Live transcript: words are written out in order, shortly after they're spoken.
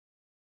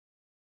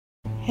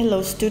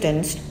Hello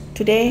students,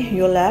 today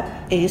your lab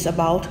is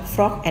about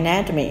frog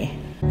anatomy.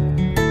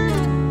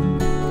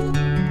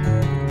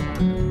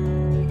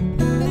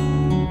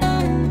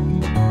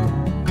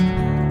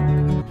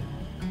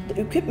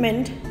 The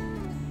equipment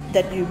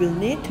that you will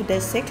need to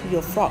dissect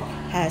your frog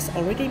has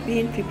already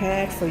been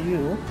prepared for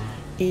you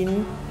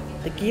in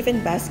the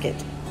given basket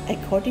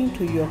according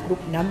to your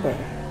group number.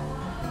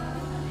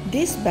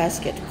 This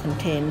basket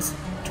contains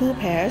 2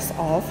 pairs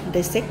of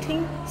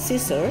dissecting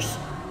scissors,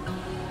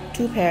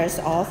 2 pairs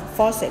of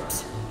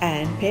forceps,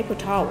 and paper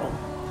towel.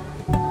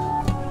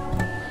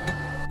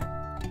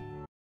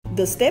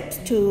 The steps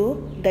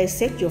to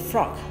dissect your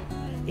frog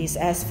is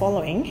as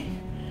following.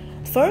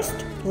 First,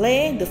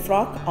 lay the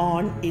frog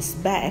on its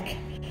back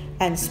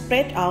and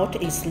spread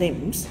out its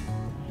limbs.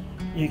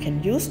 You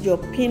can use your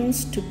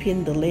pins to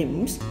pin the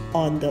limbs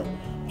on the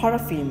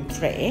paraffin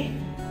tray.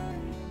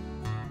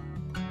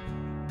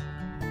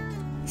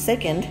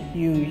 Second,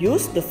 you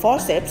use the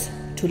forceps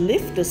to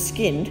lift the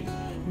skin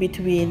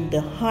between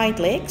the hind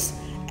legs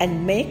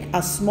and make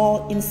a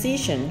small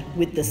incision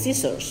with the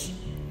scissors.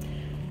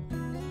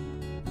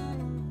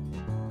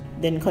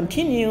 Then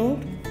continue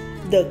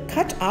the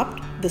cut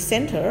up the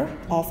center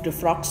of the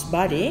frog's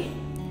body.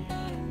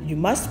 You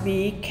must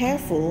be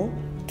careful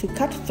to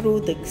cut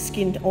through the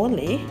skin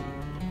only.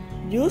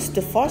 Use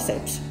the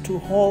forceps to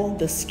hold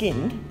the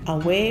skin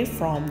away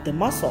from the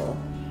muscle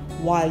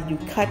while you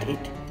cut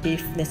it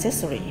if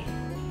necessary.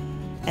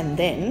 And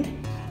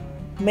then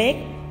make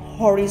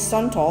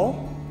horizontal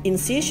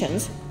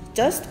incisions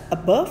just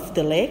above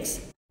the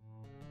legs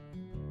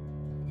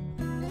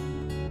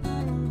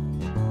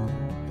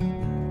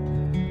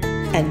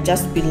and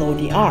just below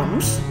the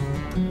arms.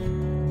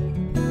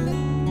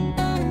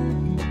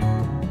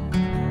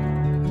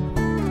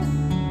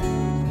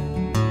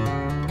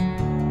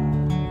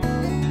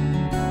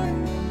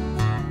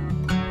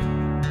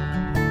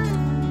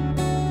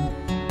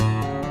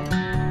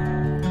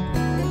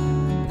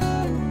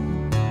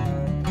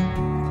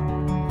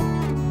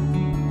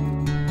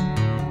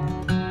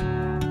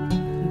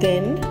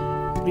 Then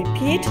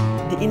repeat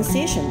the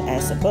incision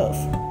as above.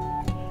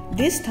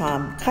 This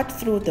time cut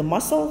through the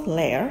muscle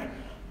layer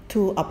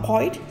to a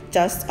point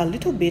just a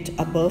little bit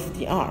above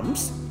the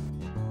arms.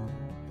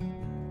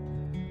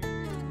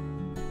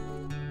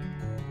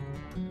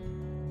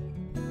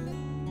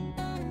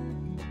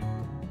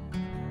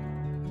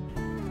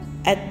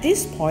 At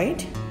this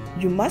point,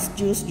 you must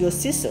use your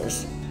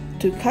scissors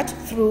to cut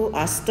through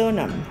a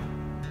sternum.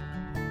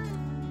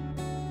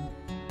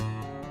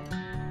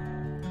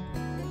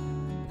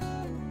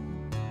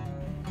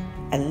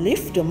 And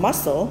lift the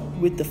muscle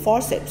with the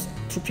forceps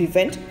to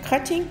prevent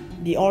cutting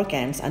the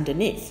organs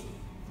underneath.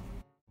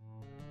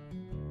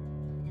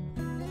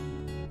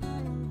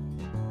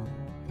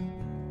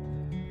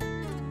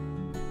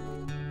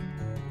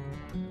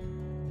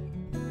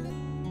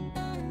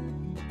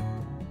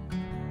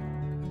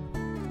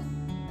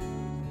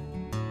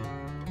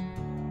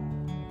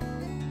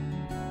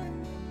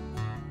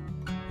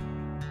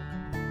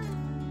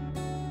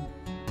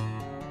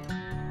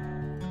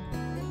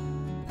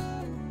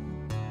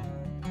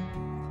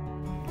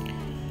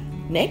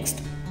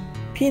 Next,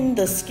 pin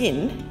the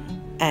skin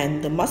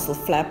and the muscle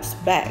flaps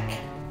back.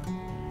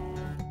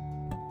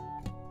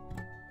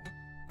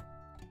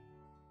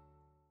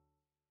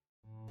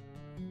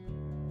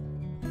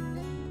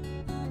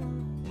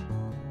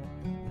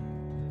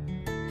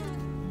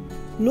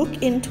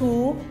 Look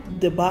into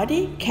the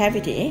body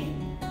cavity.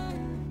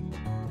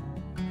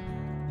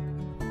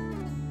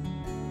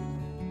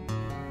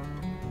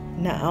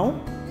 Now,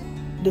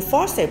 the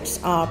forceps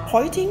are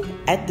pointing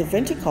at the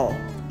ventricle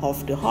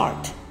of the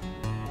heart,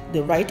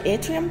 the right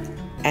atrium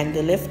and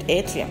the left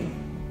atrium.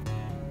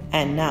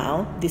 And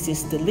now this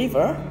is the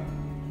liver.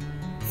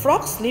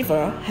 Frog's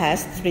liver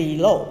has 3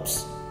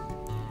 lobes.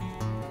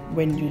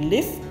 When you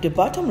lift the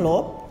bottom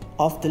lobe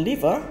of the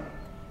liver,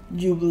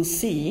 you will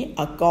see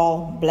a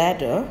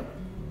gallbladder.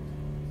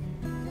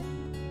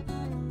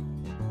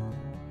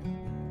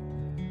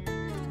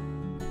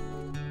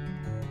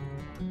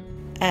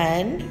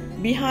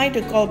 And behind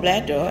the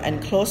gallbladder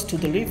and close to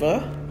the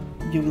liver,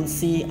 you will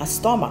see a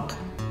stomach.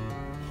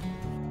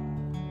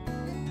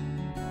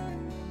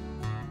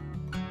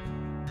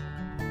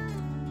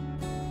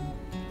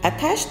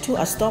 Attached to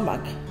a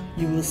stomach,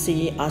 you will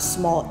see a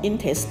small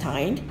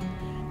intestine,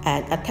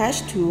 and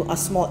attached to a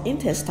small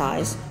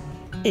intestine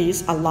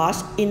is a large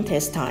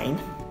intestine.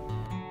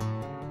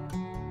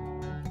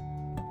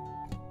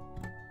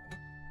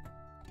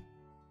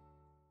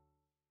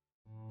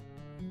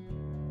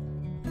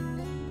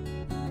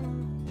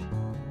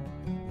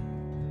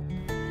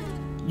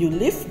 You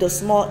lift the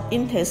small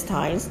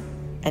intestines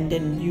and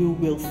then you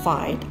will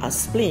find a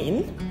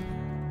spleen.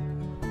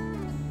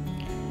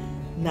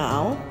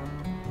 Now,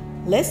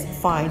 let's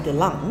find the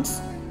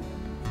lungs.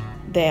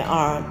 There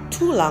are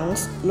 2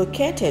 lungs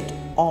located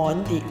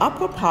on the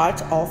upper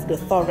part of the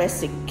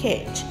thoracic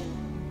cage.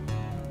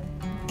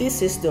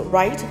 This is the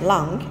right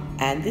lung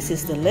and this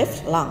is the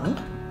left lung.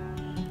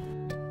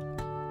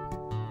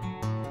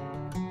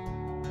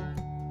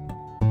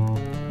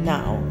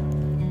 Now,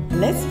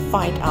 Let's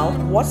find out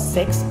what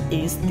sex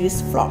is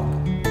this frog.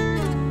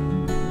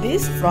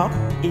 This frog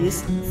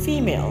is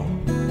female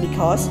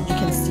because you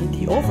can see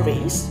the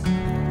ovaries.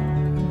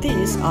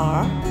 These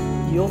are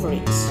the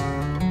ovaries.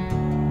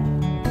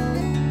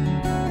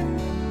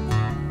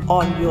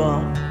 On your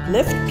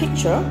left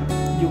picture,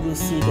 you will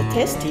see the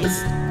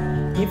testes.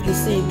 If you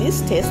see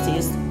these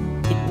testes,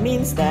 it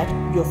means that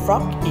your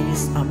frog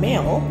is a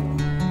male.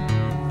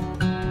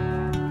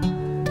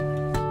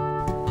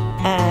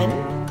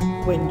 And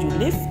when you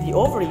lift the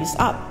ovaries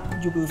up,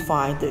 you will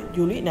find the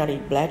urinary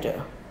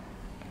bladder.